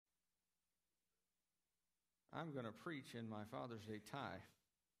I'm going to preach in my Father's Day tie.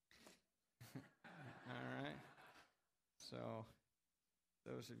 All right. So,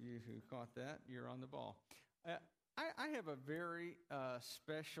 those of you who caught that, you're on the ball. I have a very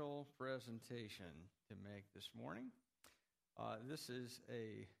special presentation to make this morning. This is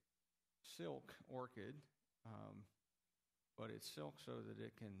a silk orchid, but it's silk so that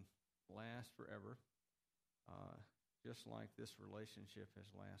it can last forever, just like this relationship has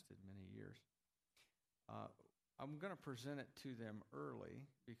lasted many years. I'm going to present it to them early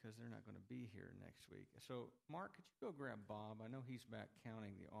because they're not going to be here next week. So, Mark, could you go grab Bob? I know he's back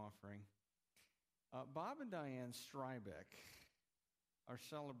counting the offering. Bob and Diane Strybeck are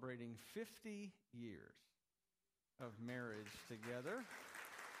celebrating 50 years of marriage together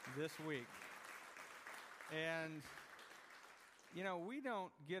this week. And, you know, we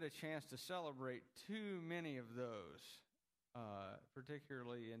don't get a chance to celebrate too many of those,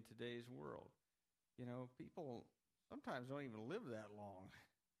 particularly in today's world. You know, people sometimes don't even live that long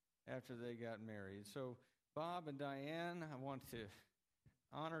after they got married. So, Bob and Diane, I want to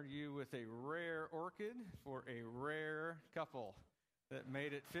honor you with a rare orchid for a rare couple that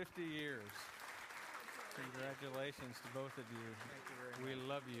made it 50 years. Congratulations to both of you. Thank you very much. We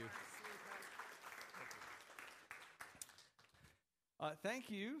love you.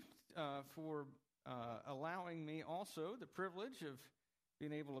 Thank you for allowing me also the privilege of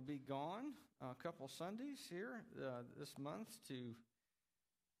being able to be gone a couple Sundays here this month to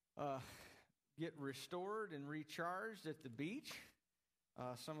get restored and recharged at the beach.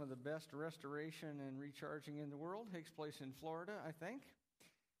 Some of the best restoration and recharging in the world takes place in Florida, I think,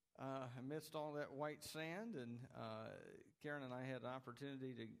 amidst all that white sand. And Karen and I had an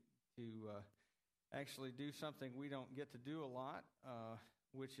opportunity to actually do something we don't get to do a lot,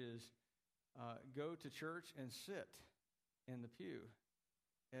 which is go to church and sit in the pew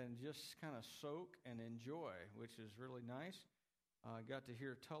and just kind of soak and enjoy, which is really nice. I got to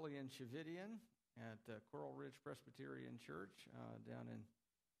hear Tully and Shavidian at Coral Ridge Presbyterian Church down in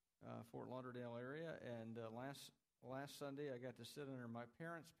Fort Lauderdale area. And last Sunday, I got to sit under my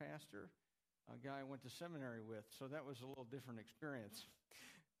parents' pastor, a guy I went to seminary with. So that was a little different experience.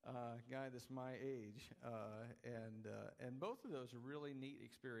 A guy that's my age. And both of those are really neat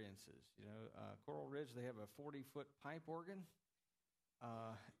experiences. You know, Coral Ridge, they have a 40-foot pipe organ.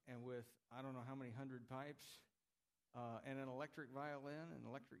 And with I don't know how many hundred pipes, and an electric violin and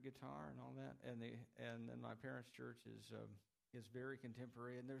electric guitar and all that, and then my parents' church is very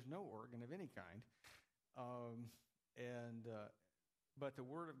contemporary, and there's no organ of any kind, but the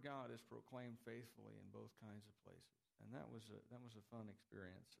Word of God is proclaimed faithfully in both kinds of places, and that was a fun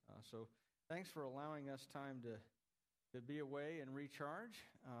experience. So thanks for allowing us time to be away and recharge.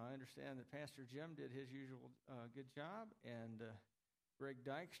 I understand that Pastor Jim did his usual good job, and Greg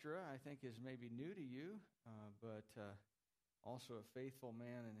Dykstra, I think, is maybe new to you, but also a faithful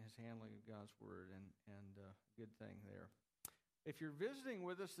man in his handling of God's Word, and good thing there. If you're visiting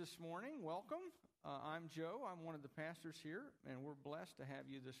with us this morning, welcome. I'm Joe. I'm one of the pastors here, and we're blessed to have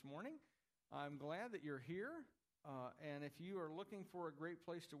you this morning. I'm glad that you're here, and if you are looking for a great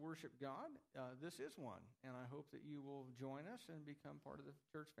place to worship God, this is one, and I hope that you will join us and become part of the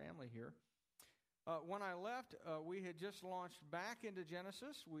church family here. When I left, we had just launched back into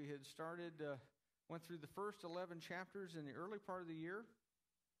Genesis. We had went through the first 11 chapters in the early part of the year.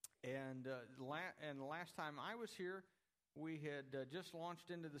 And the last time I was here, we had just launched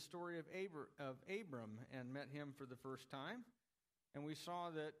into the story of Abram and met him for the first time. And we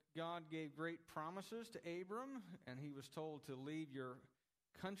saw that God gave great promises to Abram, and he was told to leave your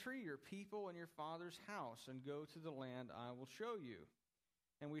country, your people, and your father's house and go to the land I will show you.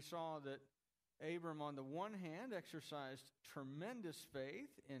 And we saw that Abram, on the one hand, exercised tremendous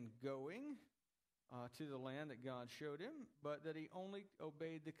faith in going to the land that God showed him, but that he only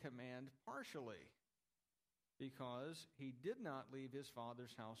obeyed the command partially because he did not leave his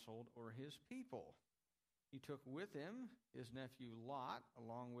father's household or his people. He took with him his nephew Lot,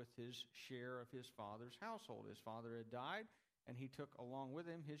 along with his share of his father's household. His father had died, and he took along with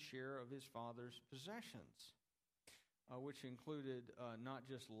him his share of his father's possessions, which included not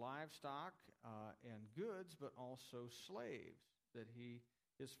just livestock and goods, but also slaves that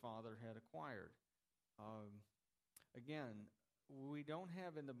his father had acquired. Again, we don't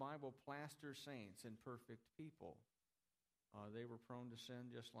have in the Bible plaster saints and perfect people. They were prone to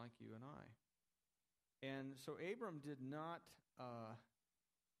sin just like you and I. And so Abram did not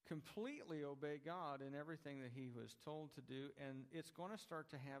completely obey God in everything that he was told to do, and it's going to start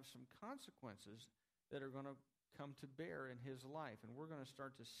to have some consequences that are going to come to bear in his life, and we're going to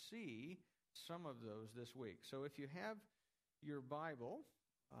start to see some of those this week. So if you have your Bible,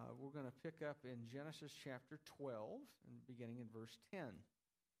 We're going to pick up in Genesis chapter 12, and beginning in verse 10.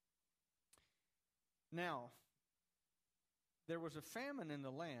 Now, there was a famine in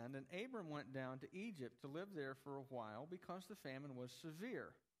the land, and Abram went down to Egypt to live there for a while because the famine was severe.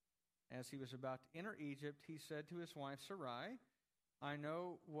 As he was about to enter Egypt, he said to his wife Sarai, I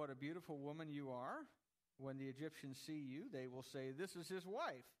know what a beautiful woman you are. When the Egyptians see you, they will say, this is his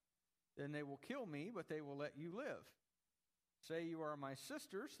wife. Then they will kill me, but they will let you live. Say you are my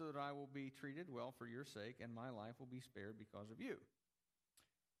sister, so that I will be treated well for your sake, and my life will be spared because of you.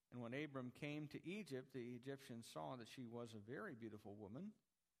 And when Abram came to Egypt, the Egyptians saw that she was a very beautiful woman.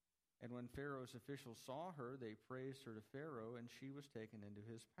 And when Pharaoh's officials saw her, they praised her to Pharaoh, and she was taken into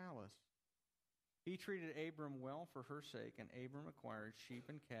his palace. He treated Abram well for her sake, and Abram acquired sheep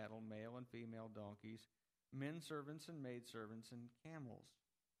and cattle, male and female donkeys, men servants and maidservants, and camels.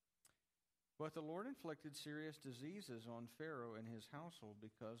 But the Lord inflicted serious diseases on Pharaoh and his household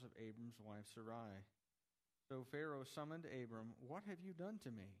because of Abram's wife Sarai. So Pharaoh summoned Abram. What have you done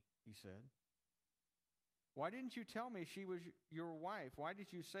to me? He said. Why didn't you tell me she was your wife? Why did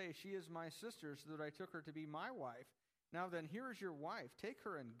you say she is my sister so that I took her to be my wife? Now then, here is your wife. Take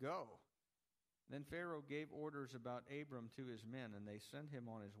her and go. Then Pharaoh gave orders about Abram to his men, and they sent him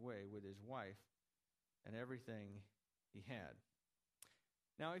on his way with his wife and everything he had.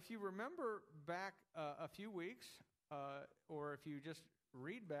 Now, if you remember back a few weeks, or if you just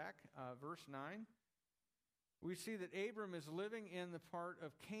read back verse 9, we see that Abram is living in the part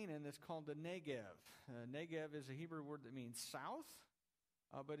of Canaan that's called the Negev. Negev is a Hebrew word that means south,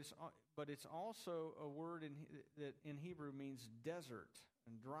 but it's also a word that in Hebrew means desert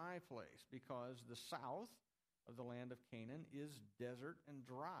and dry place, because the south of the land of Canaan is desert and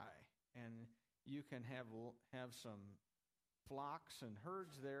dry, and you can have some flocks and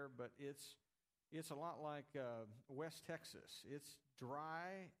herds there, but it's a lot like West Texas. It's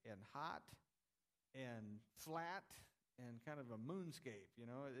dry and hot and flat and kind of a moonscape.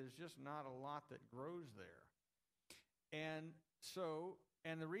 There's just not a lot that grows there.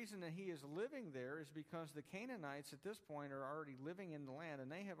 And the reason that he is living there is because the Canaanites at this point are already living in the land, and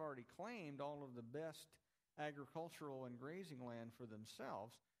they have already claimed all of the best agricultural and grazing land for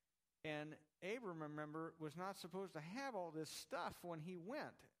themselves. And Abram, remember, was not supposed to have all this stuff when he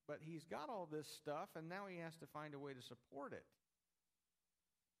went, but he's got all this stuff, and now he has to find a way to support it.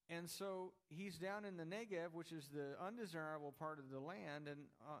 And so he's down in the Negev, which is the undesirable part of the land, and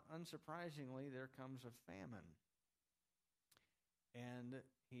unsurprisingly, there comes a famine. And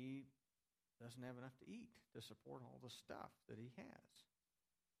he doesn't have enough to eat to support all the stuff that he has.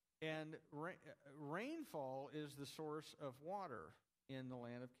 And rainfall is the source of water in the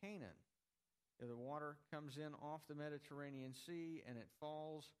land of Canaan. The water comes in off the Mediterranean Sea, and it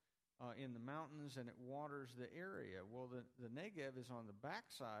falls in the mountains, and it waters the area. Well, the Negev is on the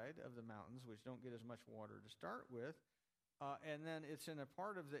backside of the mountains, which don't get as much water to start with, and then it's in a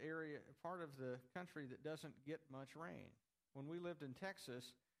part of the country that doesn't get much rain. When we lived in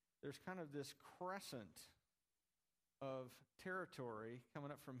Texas, there's kind of this crescent of territory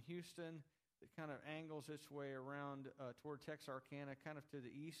coming up from Houston that kind of angles its way around toward Texarkana, kind of to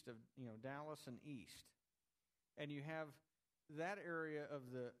the east of Dallas and east. And you have that area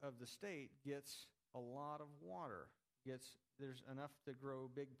of the state gets a lot of water. There's enough to grow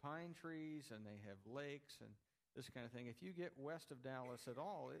big pine trees, and they have lakes and this kind of thing. If you get west of Dallas at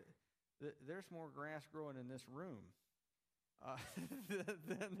all, there's more grass growing in this room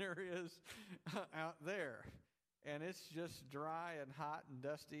than there is out there. And it's just dry and hot and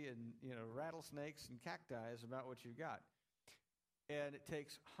dusty, and rattlesnakes and cacti is about what you've got. And it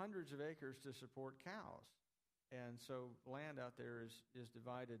takes hundreds of acres to support cows. And so land out there is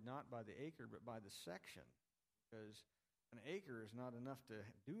divided not by the acre but by the section, because an acre is not enough to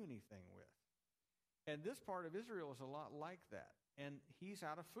do anything with. And this part of Israel is a lot like that. And he's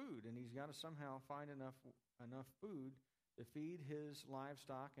out of food, and he's got to somehow find enough food to feed his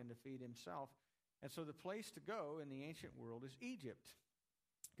livestock and to feed himself. And so the place to go in the ancient world is Egypt,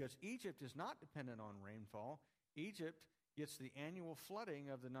 because Egypt is not dependent on rainfall. Egypt gets the annual flooding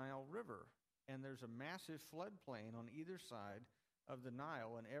of the Nile River, and there's a massive floodplain on either side of the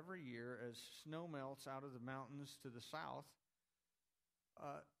Nile, and every year as snow melts out of the mountains to the south,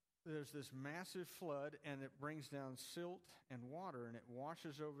 there's this massive flood, and it brings down silt and water, and it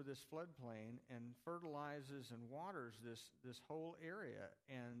washes over this floodplain and fertilizes and waters this whole area.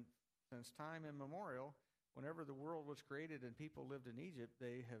 And since time immemorial, whenever the world was created and people lived in Egypt,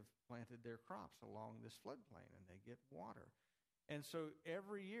 they have planted their crops along this floodplain, and they get water. And so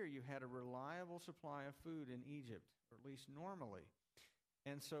every year you had a reliable supply of food in Egypt, or at least normally.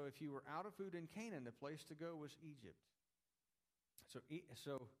 And so if you were out of food in Canaan, the place to go was Egypt.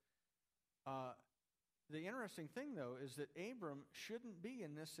 So the interesting thing, though, is that Abram shouldn't be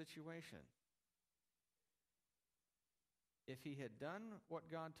in this situation. If he had done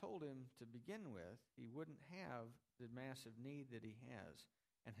what God told him to begin with, he wouldn't have the massive need that he has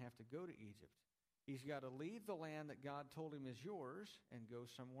and have to go to Egypt. He's got to leave the land that God told him is yours and go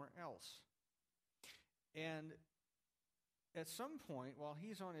somewhere else. And at some point, while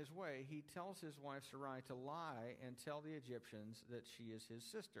he's on his way, he tells his wife Sarai to lie and tell the Egyptians that she is his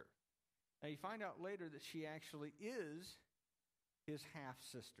sister. Now, you find out later that she actually is his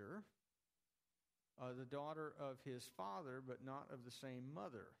half-sister, the daughter of his father, but not of the same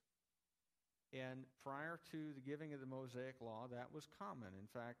mother. And prior to the giving of the Mosaic Law, that was common. In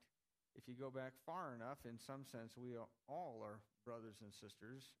fact, if you go back far enough, in some sense, we all are brothers and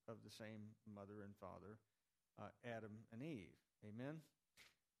sisters of the same mother and father, Adam and Eve. Amen?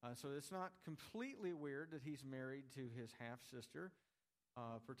 So it's not completely weird that he's married to his half-sister,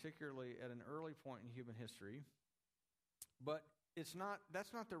 particularly at an early point in human history. But that's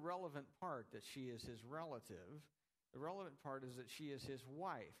not the relevant part, that she is his relative. The relevant part is that she is his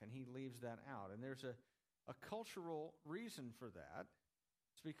wife, and he leaves that out. And there's a cultural reason for that.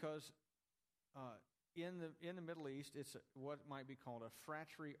 It's because in the Middle East, it's what might be called a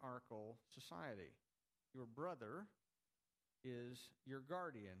fratriarchal society. Your brother is your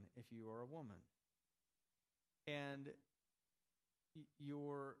guardian if you are a woman. And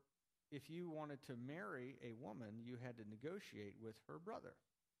if you wanted to marry a woman, you had to negotiate with her brother.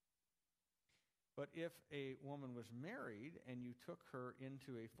 But if a woman was married and you took her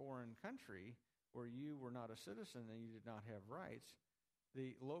into a foreign country where you were not a citizen and you did not have rights,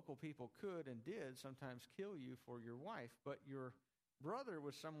 the local people could and did sometimes kill you for your wife, but your brother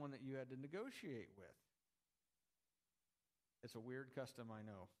was someone that you had to negotiate with. It's a weird custom, I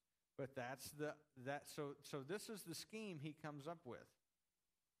know. But so this is the scheme he comes up with.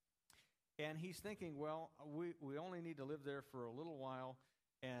 And he's thinking, well, we only need to live there for a little while,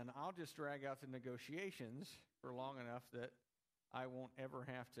 and I'll just drag out the negotiations for long enough that I won't ever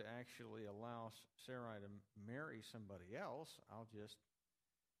have to actually allow Sarai to marry somebody else. I'll just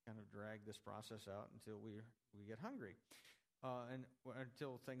kind of drag this process out until we get hungry, and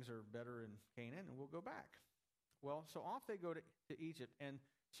until things are better in Canaan, and we'll go back. Well, so off they go to Egypt, and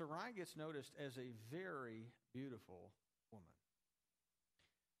Sarai gets noticed as a very beautiful woman.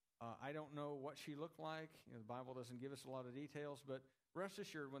 I don't know what she looked like. The Bible doesn't give us a lot of details, but rest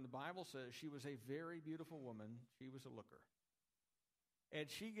assured, when the Bible says she was a very beautiful woman, she was a looker. And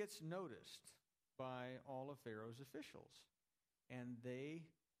she gets noticed by all of Pharaoh's officials. And they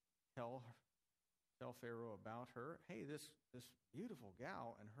tell Pharaoh about her. Hey, this beautiful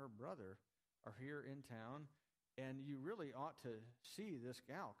gal and her brother are here in town, and you really ought to see this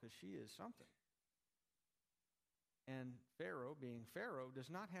gal because she is something. And Pharaoh, being Pharaoh, does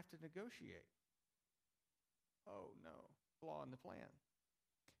not have to negotiate. Oh, no, flaw in the plan.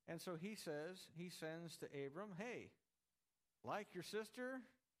 And so he sends to Abram, hey, like your sister,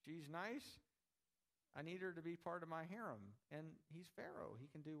 she's nice. I need her to be part of my harem. And he's Pharaoh. He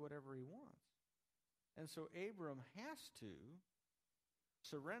can do whatever he wants. And so Abram has to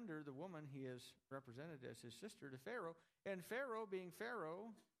surrender the woman he has represented as his sister to Pharaoh. And Pharaoh, being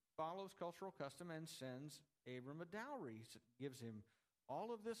Pharaoh, follows cultural custom and sends Abram a dowry. He gives him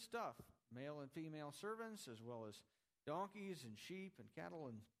all of this stuff, male and female servants, as well as donkeys and sheep and cattle,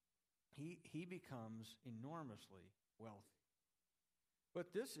 and he becomes enormously wealthy.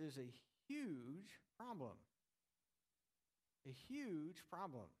 But this is a huge problem. A huge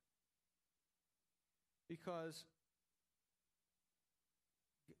problem. Because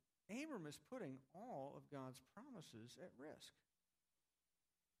Abram is putting all of God's promises at risk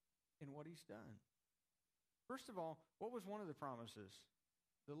in what he's done. First of all, what was one of the promises?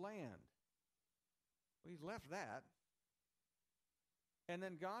 The land. Well, he's left that. And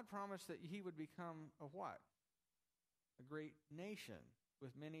then God promised that he would become a what? A great nation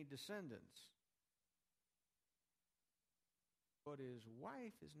with many descendants. But his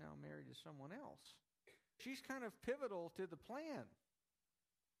wife is now married to someone else. She's kind of pivotal to the plan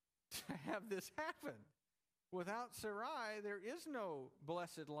to have this happen. Without Sarai, there is no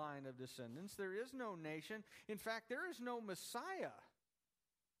blessed line of descendants. There is no nation. In fact, there is no Messiah.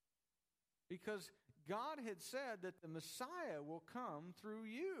 Because God had said that the Messiah will come through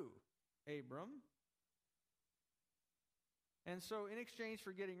you, Abram. And so in exchange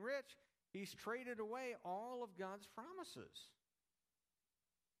for getting rich, he's traded away all of God's promises.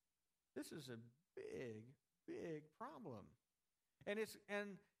 This is a big, big problem. And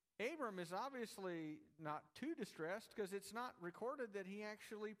Abram is obviously not too distressed because it's not recorded that he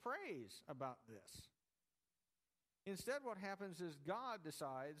actually prays about this. Instead, what happens is God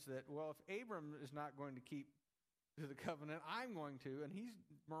decides that, well, if Abram is not going to keep to the covenant, I'm going to, and he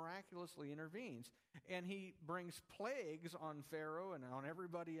miraculously intervenes. And he brings plagues on Pharaoh and on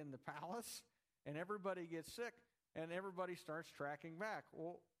everybody in the palace, and everybody gets sick, and everybody starts tracking back.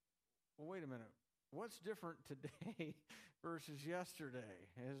 Well, wait a minute. What's different today versus yesterday?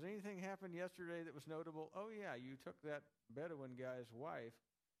 Has anything happened yesterday that was notable? Oh, yeah, you took that Bedouin guy's wife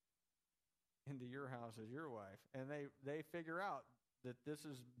into your house as your wife. And they figure out that this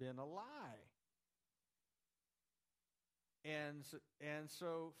has been a lie. And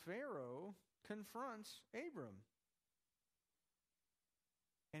so Pharaoh confronts Abram.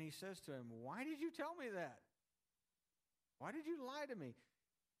 And he says to him, why did you tell me that? Why did you lie to me?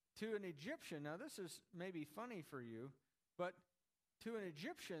 To an Egyptian, now this is maybe funny for you, but to an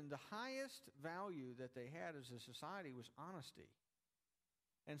Egyptian, the highest value that they had as a society was honesty.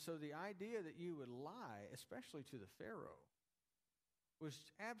 And so the idea that you would lie, especially to the Pharaoh, was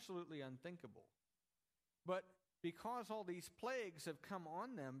absolutely unthinkable. But because all these plagues have come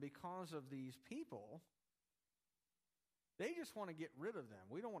on them because of these people, they just want to get rid of them.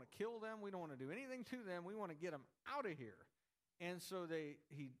 We don't want to kill them. We don't want to do anything to them. We want to get them out of here. And so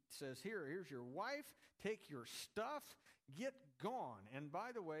he says, here's your wife. Take your stuff. Get gone. And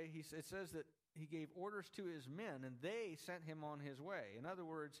by the way, it says that he gave orders to his men, and they sent him on his way. In other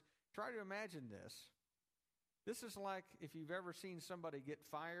words, try to imagine this. This is like if you've ever seen somebody get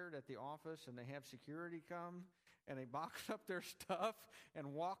fired at the office and they have security come and they box up their stuff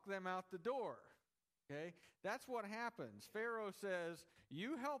and walk them out the door. Okay? That's what happens. Pharaoh says,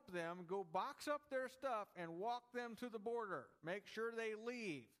 you help them, go box up their stuff and walk them to the border. Make sure they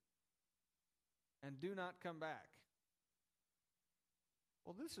leave and do not come back.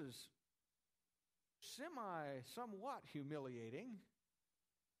 Well, this is somewhat humiliating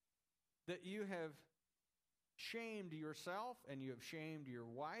that you have shamed yourself and you have shamed your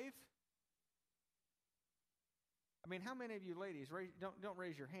wife. I mean, how many of you ladies, don't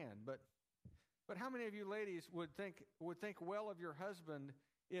raise your hand, but how many of you ladies would think well of your husband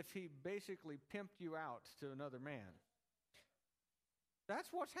if he basically pimped you out to another man? That's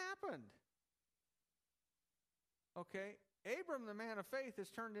what's happened. Okay? Abram, the man of faith, has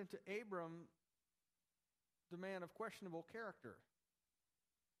turned into Abram, the man of questionable character,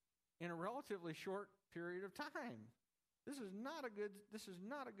 in a relatively short period of time. This is not a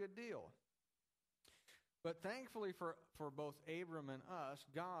good deal. But thankfully for both Abram and us,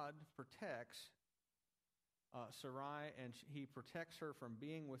 God protects Sarai, and he protects her from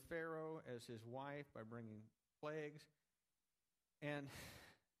being with Pharaoh as his wife by bringing plagues. And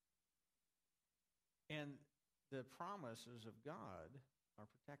the promises of God are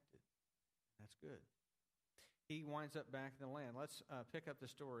protected. That's good. He winds up back in the land. Let's pick up the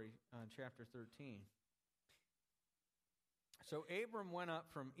story on chapter 13. So Abram went up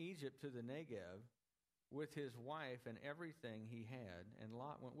from Egypt to the Negev with his wife and everything he had, and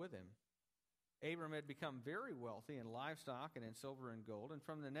Lot went with him. Abram had become very wealthy in livestock and in silver and gold, and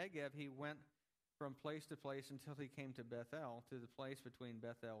from the Negev he went from place to place until he came to Bethel, to the place between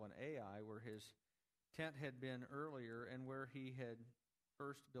Bethel and Ai, where his tent had been earlier and where he had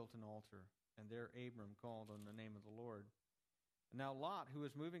first built an altar. And there Abram called on the name of the Lord. And now Lot, who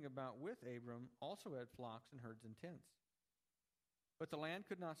was moving about with Abram, also had flocks and herds and tents. But the land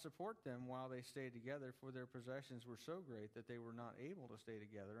could not support them while they stayed together, for their possessions were so great that they were not able to stay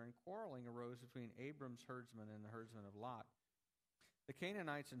together, and quarreling arose between Abram's herdsmen and the herdsmen of Lot. The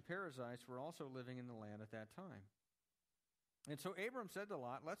Canaanites and Perizzites were also living in the land at that time. And so Abram said to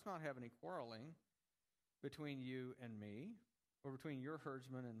Lot, let's not have any quarreling between you and me, or between your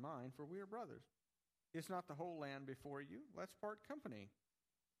herdsmen and mine, for we are brothers. Is not the whole land before you? Let's part company.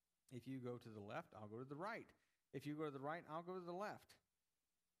 If you go to the left, I'll go to the right. If you go to the right, I'll go to the left.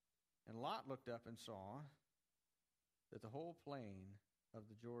 And Lot looked up and saw that the whole plain of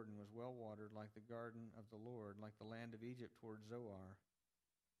the Jordan was well watered, like the garden of the Lord, like the land of Egypt toward Zoar.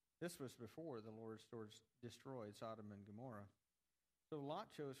 This was before the Lord destroyed Sodom and Gomorrah. So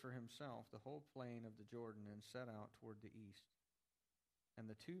Lot chose for himself the whole plain of the Jordan and set out toward the east. And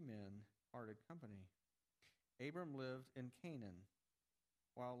the two men parted company. Abram lived in Canaan,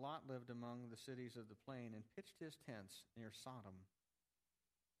 while Lot lived among the cities of the plain and pitched his tents near Sodom.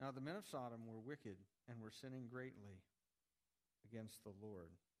 Now the men of Sodom were wicked and were sinning greatly against the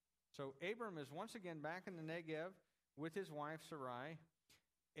Lord. So Abram is once again back in the Negev with his wife Sarai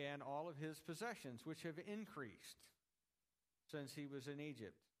and all of his possessions, which have increased since he was in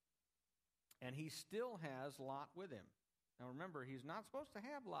Egypt. And he still has Lot with him. Now remember, he's not supposed to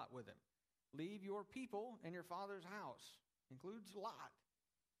have Lot with him. Leave your people and your father's house. Includes Lot.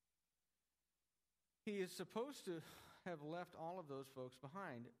 he is supposed to have left all of those folks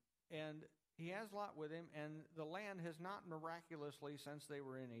behind, and he has Lot with him, and the land has not miraculously, since they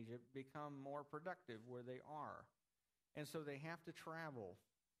were in Egypt, become more productive where they are. And so they have to travel.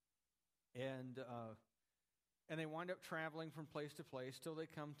 And they wind up traveling from place to place till they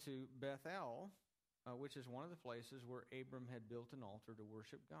come to Bethel, which is one of the places where Abram had built an altar to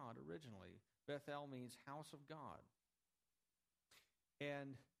worship God originally. Bethel means house of God.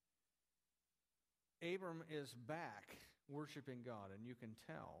 And Abram is back worshiping God, and you can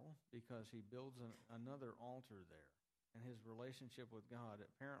tell because he builds another altar there. And his relationship with God,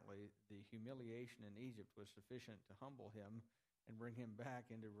 apparently the humiliation in Egypt was sufficient to humble him and bring him back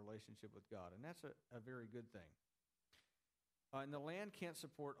into relationship with God. And that's a very good thing. And the land can't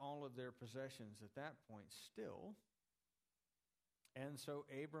support all of their possessions at that point still. And so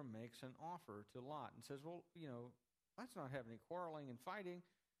Abram makes an offer to Lot and says, well, let's not have any quarreling and fighting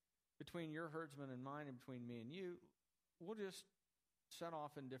between your herdsmen and mine and between me and you. We'll just set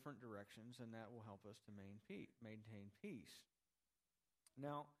off in different directions, and that will help us to maintain peace.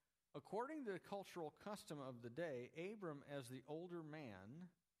 Now, according to the cultural custom of the day, Abram, as the older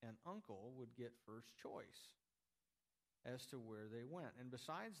man and uncle, would get first choice as to where they went. And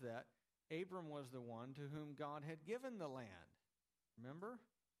besides that, Abram was the one to whom God had given the land. Remember?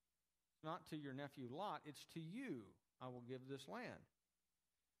 It's not to your nephew Lot, it's to you I will give this land.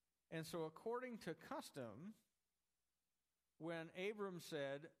 And so according to custom, when Abram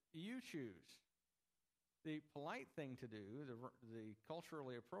said, you choose, the polite thing to do, the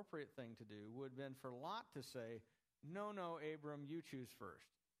culturally appropriate thing to do, would have been for Lot to say, no, Abram, you choose first.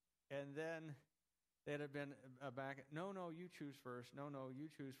 And then they'd have been back, no, you choose first, no, you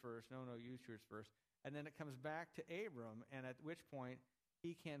choose first, no, you choose first. And then it comes back to Abram, and at which point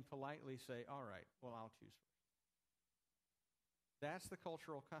he can politely say, all right, well, I'll choose first. That's the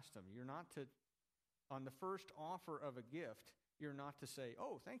cultural custom. You're not to, on the first offer of a gift, you're not to say,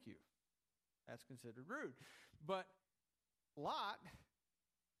 oh, thank you. That's considered rude. But Lot,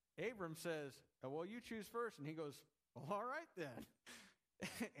 Abram says, well, you choose first. And he goes, well, all right then.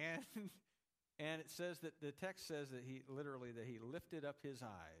 and it says that the text says that he lifted up his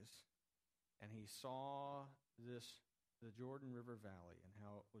eyes and he saw the Jordan River Valley and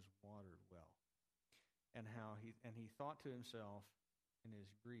how it was watered well. And he thought to himself in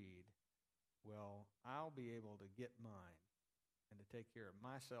his greed, well, I'll be able to get mine and to take care of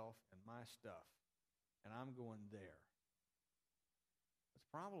myself and my stuff, and I'm going there. The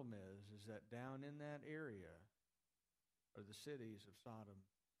problem is that down in that area are the cities of Sodom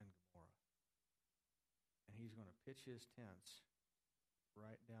and Gomorrah. And he's going to pitch his tents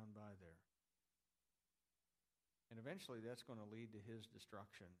right down by there. And eventually that's going to lead to his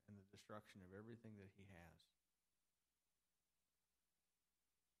destruction and the destruction of everything that he has.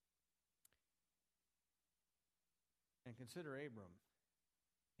 And consider Abram.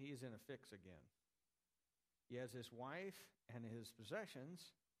 He is in a fix again. He has his wife and his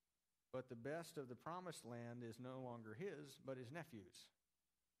possessions, but the best of the promised land is no longer his, but his nephew's.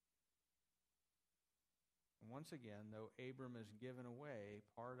 And once again, though Abram has given away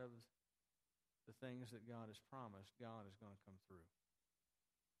part of the things that God has promised, God is going to come through.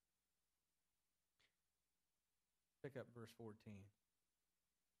 Pick up verse 14.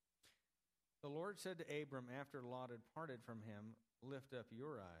 The Lord said to Abram after Lot had parted from him, lift up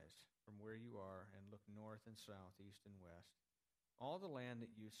your eyes from where you are and look north and south, east and west. All the land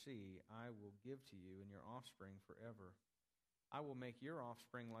that you see I will give to you and your offspring forever. I will make your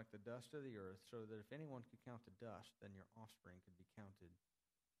offspring like the dust of the earth, so that if anyone could count the dust, then your offspring could be counted.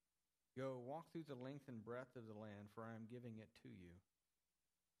 Go, walk through the length and breadth of the land, for I am giving it to you.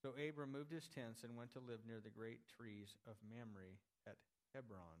 So Abram moved his tents and went to live near the great trees of Mamre at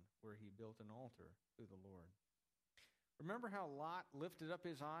Hebron, where he built an altar to the Lord. Remember how Lot lifted up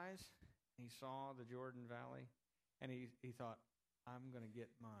his eyes? He saw the Jordan Valley, and he thought, I'm going to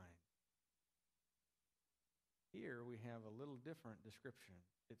get mine. Here we have a little different description.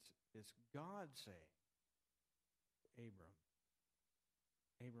 It's God saying,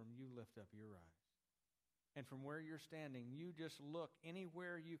 Abram, you lift up your eyes. And from where you're standing, you just look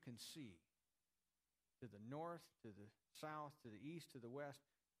anywhere you can see. To the north, to the south, to the east, to the west.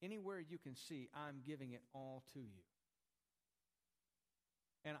 Anywhere you can see, I'm giving it all to you.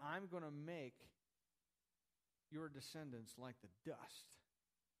 And I'm going to make your descendants like the dust.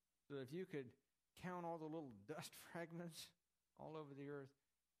 So if you could count all the little dust fragments all over the earth,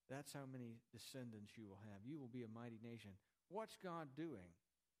 that's how many descendants you will have. You will be a mighty nation. What's God doing?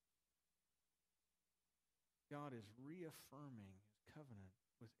 God is reaffirming his covenant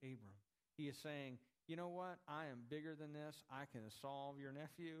with Abram. He is saying, you know what? I am bigger than this. I can solve your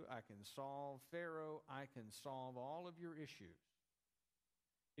nephew. I can solve Pharaoh. I can solve all of your issues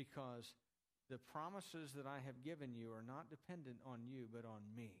because the promises that I have given you are not dependent on you, but on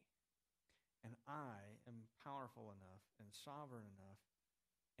me. And I am powerful enough and sovereign enough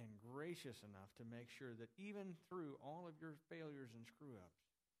and gracious enough to make sure that even through all of your failures and screw-ups,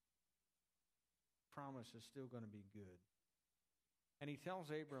 promise is still going to be good. And he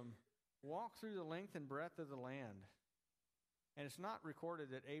tells Abram, walk through the length and breadth of the land. And it's not recorded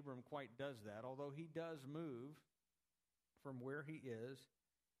that Abram quite does that, although he does move from where he is.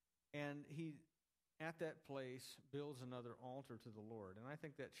 And he, at that place, builds another altar to the Lord. And I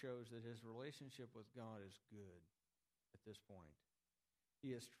think that shows that his relationship with God is good at this point.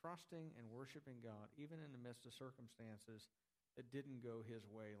 He is trusting and worshiping God, even in the midst of circumstances that didn't go his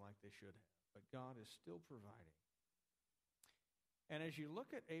way like they should have. But God is still providing. And as you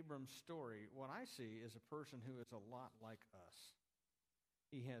look at Abram's story, what I see is a person who is a lot like us.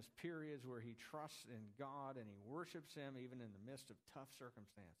 He has periods where he trusts in God and he worships him even in the midst of tough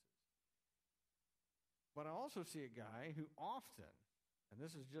circumstances. But I also see a guy who often, and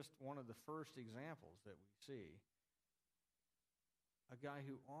this is just one of the first examples that we see, a guy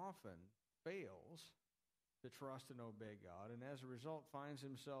who often fails to trust and obey God, and as a result finds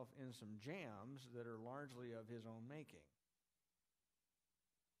himself in some jams that are largely of his own making.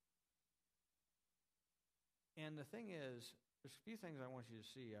 And the thing is, there's a few things I want you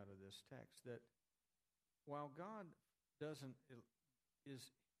to see out of this text, that while God is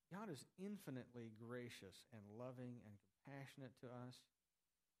infinitely gracious and loving and compassionate to us,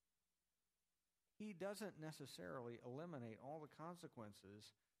 he doesn't necessarily eliminate all the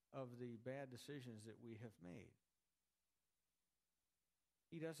consequences of the bad decisions that we have made.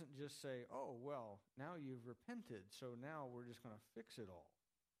 He doesn't just say, oh, well, now you've repented, so now we're just going to fix it all.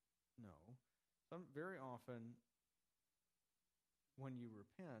 No. Very often, when you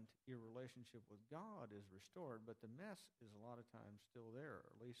repent, your relationship with God is restored, but the mess is a lot of times still there,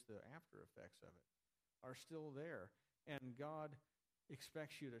 or at least the after effects of it are still there. And God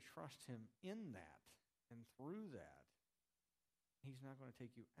expects you to trust him in that and through that. He's not going to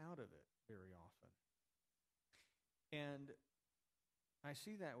take you out of it very often. And I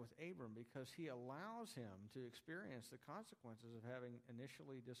see that with Abram because he allows him to experience the consequences of having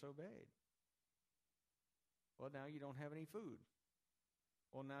initially disobeyed. Well, now you don't have any food.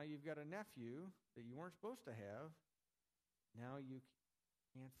 Well, now you've got a nephew that you weren't supposed to have. Now you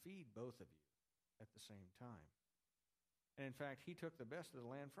can't feed both of you at the same time. And in fact, he took the best of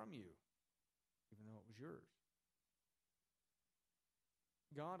the land from you, even though it was yours.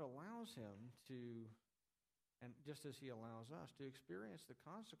 God allows him to, and just as he allows us, to experience the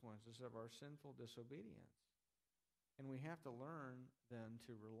consequences of our sinful disobedience. And we have to learn then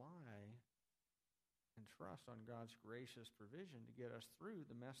to rely and trust on God's gracious provision to get us through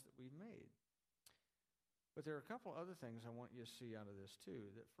the mess that we've made. But there are a couple other things I want you to see out of this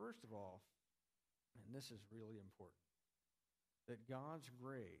too. That first of all, and this is really important, that God's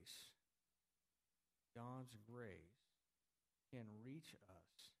grace can reach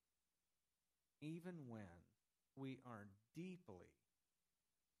us even when we are deeply,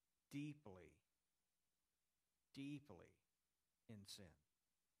 deeply, deeply in sin.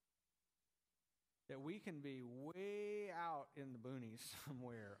 That we can be way out in the boonies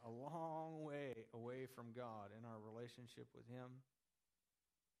somewhere, a long way away from God in our relationship with him.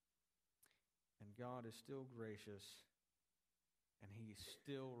 And God is still gracious, and he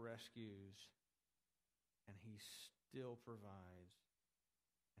still rescues, and he still provides,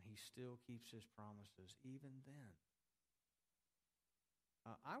 and he still keeps his promises even then.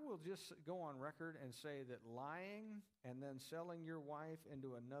 I will just go on record and say that lying and then selling your wife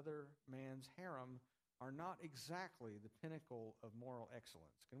into another man's harem are not exactly the pinnacle of moral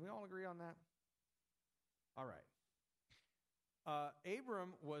excellence. Can we all agree on that? All right.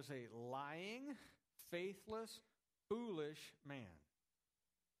 Abram was a lying, faithless, foolish man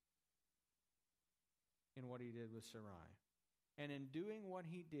in what he did with Sarai. And in doing what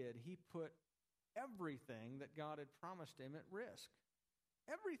he did, he put everything that God had promised him at risk.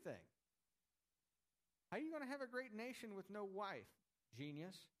 Everything. How are you going to have a great nation with no wife,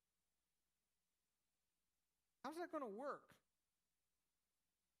 genius? How's that going to work?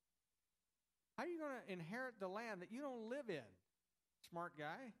 How are you going to inherit the land that you don't live in, smart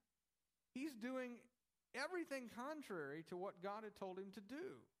guy? He's doing everything contrary to what God had told him to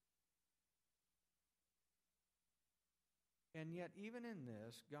do. And yet, even in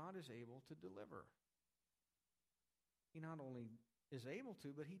this, God is able to deliver. He not only is able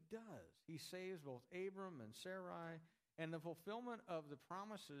to, but he does. He saves both Abram and Sarai, and the fulfillment of the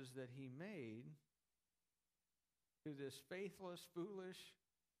promises that he made to this faithless, foolish,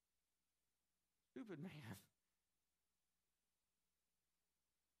 stupid man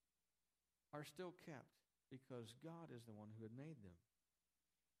are still kept because God is the one who had made them.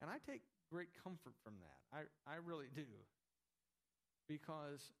 And I take great comfort from that. I really do.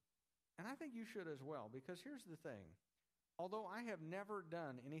 Because, and I think you should as well, because here's the thing. Although I have never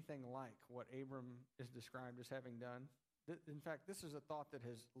done anything like what Abram is described as having done, in fact, this is a thought that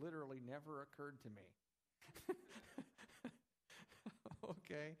has literally never occurred to me.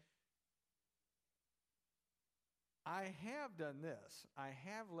 Okay? I have done this. I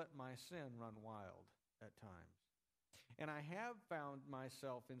have let my sin run wild at times. And I have found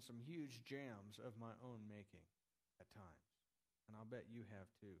myself in some huge jams of my own making at times. And I'll bet you have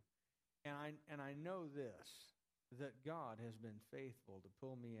too. And I know this, that God has been faithful to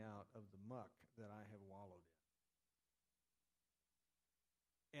pull me out of the muck that I have wallowed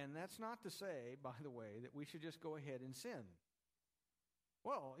in. And that's not to say, by the way, that we should just go ahead and sin.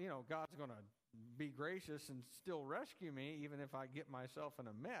 Well, God's going to be gracious and still rescue me even if I get myself in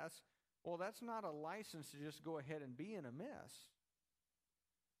a mess. Well, that's not a license to just go ahead and be in a mess.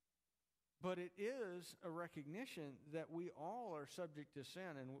 But it is a recognition that we all are subject to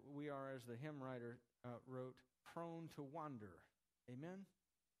sin, and we are, as the hymn writer wrote, prone to wander. Amen?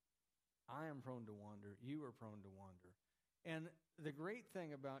 I am prone to wander. You are prone to wander. And the great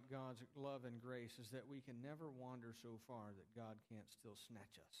thing about God's love and grace is that we can never wander so far that God can't still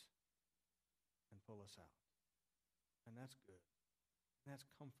snatch us and pull us out. And that's good. And that's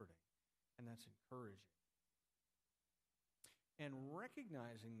comforting. And that's encouraging. And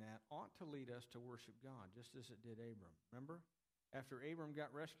recognizing that ought to lead us to worship God, just as it did Abram. Remember? After Abram got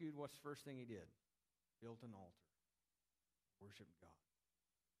rescued, what's the first thing he did? Built an altar. Worshiped God.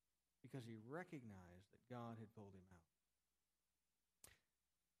 Because he recognized that God had pulled him out.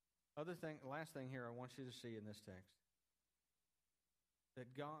 Last thing here I want you to see in this text,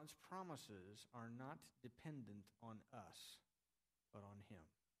 that God's promises are not dependent on us, but on him.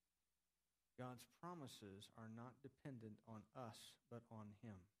 God's promises are not dependent on us, but on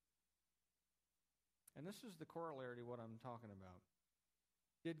him. And this is the corollary to what I'm talking about.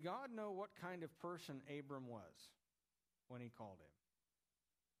 Did God know what kind of person Abram was when he called him?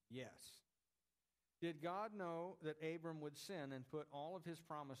 Yes. Did God know that Abram would sin and put all of his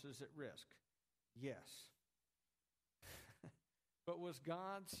promises at risk? Yes. But was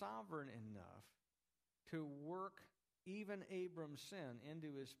God sovereign enough to work even Abram's sin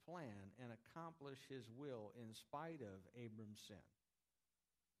into his plan and accomplish his will in spite of Abram's sin?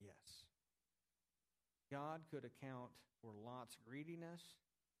 Yes. God could account for Lot's greediness,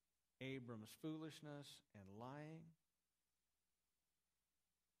 Abram's foolishness and lying.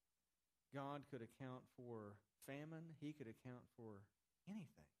 God could account for famine. He could account for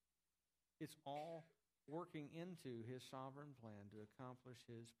anything. It's all working into his sovereign plan to accomplish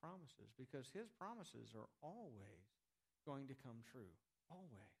his promises, because his promises are always going to come true.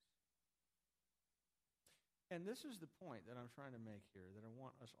 Always. And this is the point that I'm trying to make here, that I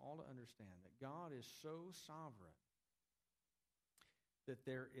want us all to understand, that God is so sovereign that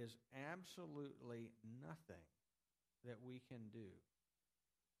there is absolutely nothing that we can do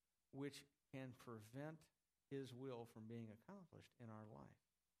which can prevent his will from being accomplished in our life.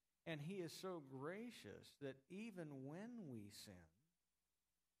 And he is so gracious that even when we sin,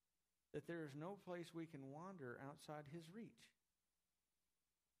 that there is no place we can wander outside his reach.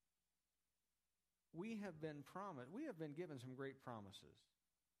 We have been given some great promises,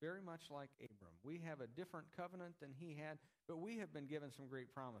 very much like Abram. We have a different covenant than he had, but we have been given some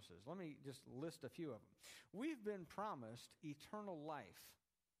great promises. Let me just list a few of them. We've been promised eternal life.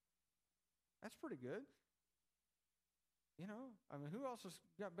 That's pretty good. Who else has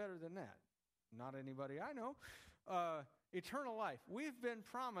got better than that? Not anybody I know. Eternal life. We've been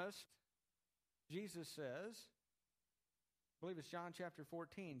promised, Jesus says, I believe it's John chapter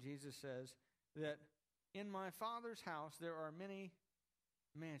 14, Jesus says that in my Father's house there are many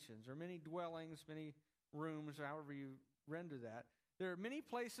mansions, or many dwellings, many rooms, however you render that. There are many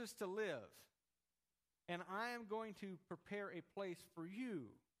places to live, and I am going to prepare a place for you.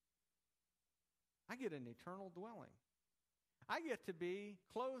 I get an eternal dwelling. I get to be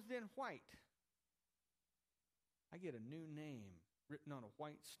clothed in white. I get a new name written on a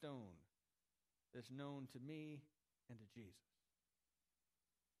white stone that's known to me and to Jesus.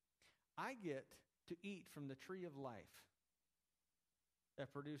 I get to eat from the tree of life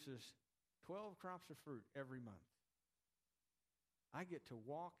that produces 12 crops of fruit every month. I get to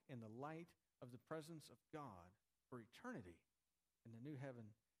walk in the light of the presence of God for eternity in the new heaven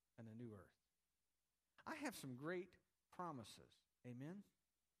and the new earth. I have some great promises. Amen?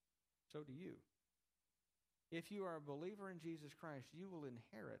 So do you. If you are a believer in Jesus Christ, you will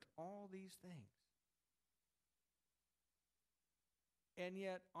inherit all these things. And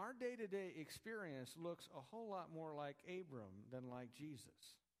yet, our day-to-day experience looks a whole lot more like Abram than like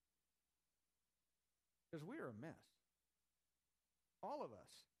Jesus. Because we are a mess. All of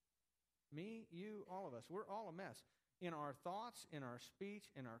us. Me, you, all of us. We're all a mess. In our thoughts, in our speech,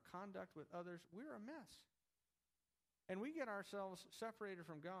 in our conduct with others, we're a mess. And we get ourselves separated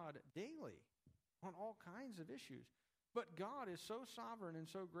from God daily on all kinds of issues. But God is so sovereign and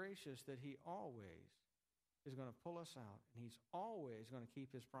so gracious that he always is going to pull us out, and he's always going to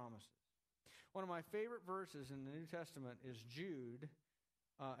keep his promises. One of my favorite verses in the New Testament is Jude.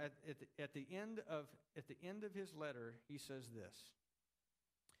 At the end of his letter, he says this: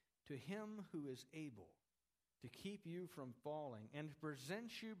 "To him who is able to keep you from falling and to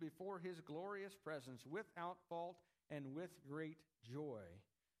present you before his glorious presence without fault and with great joy.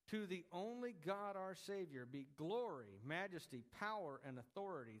 To the only God our Savior be glory, majesty, power, and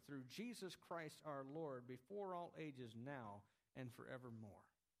authority through Jesus Christ our Lord before all ages, now and forevermore."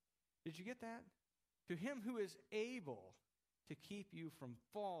 Did you get that? To him who is able to keep you from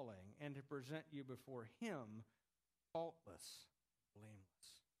falling and to present you before him faultless,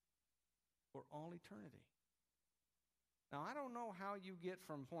 blameless, for all eternity. Now, I don't know how you get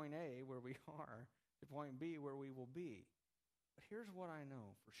from point A, where we are, to point B, where we will be. But here's what I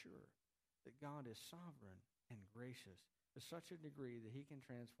know for sure, that God is sovereign and gracious to such a degree that he can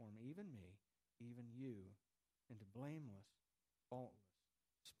transform even me, even you, into blameless, faultless,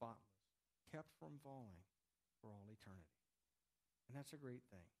 spotless, kept from falling for all eternity. And that's a great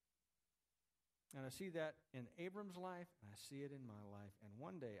thing. And I see that in Abram's life, and I see it in my life, and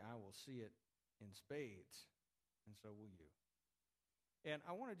one day I will see it in spades, and so will you. And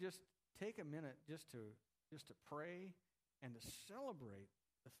I want to just take a minute just to pray and to celebrate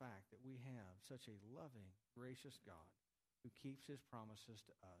the fact that we have such a loving, gracious God who keeps his promises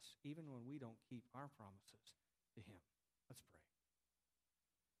to us, even when we don't keep our promises to him. Let's pray.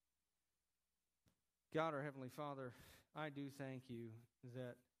 God, our Heavenly Father, I do thank you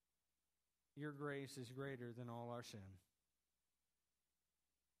that your grace is greater than all our sin.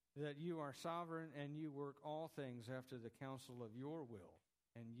 That you are sovereign and you work all things after the counsel of your will,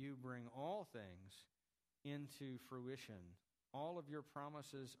 and you bring all things into fruition. All of your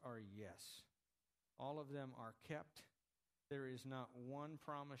promises are yes. All of them are kept. There is not one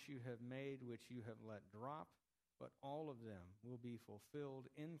promise you have made which you have let drop, but all of them will be fulfilled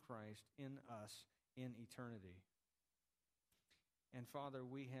in Christ, in us, in eternity. And Father,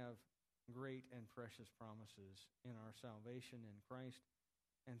 we have great and precious promises in our salvation in Christ.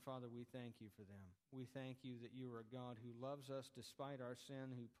 And Father, we thank you for them. We thank you that you are a God who loves us despite our sin,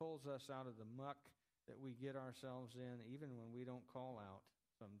 who pulls us out of the muck that we get ourselves in, even when we don't call out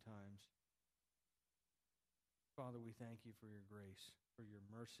sometimes. Father, we thank you for your grace, for your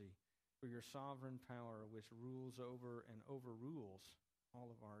mercy, for your sovereign power which rules over and overrules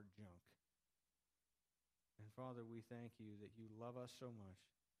all of our junk. And Father, we thank you that you love us so much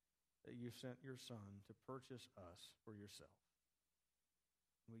that you sent your Son to purchase us for yourself.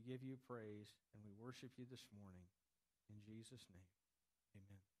 We give you praise and we worship you this morning. In Jesus' name,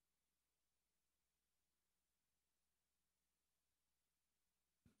 amen.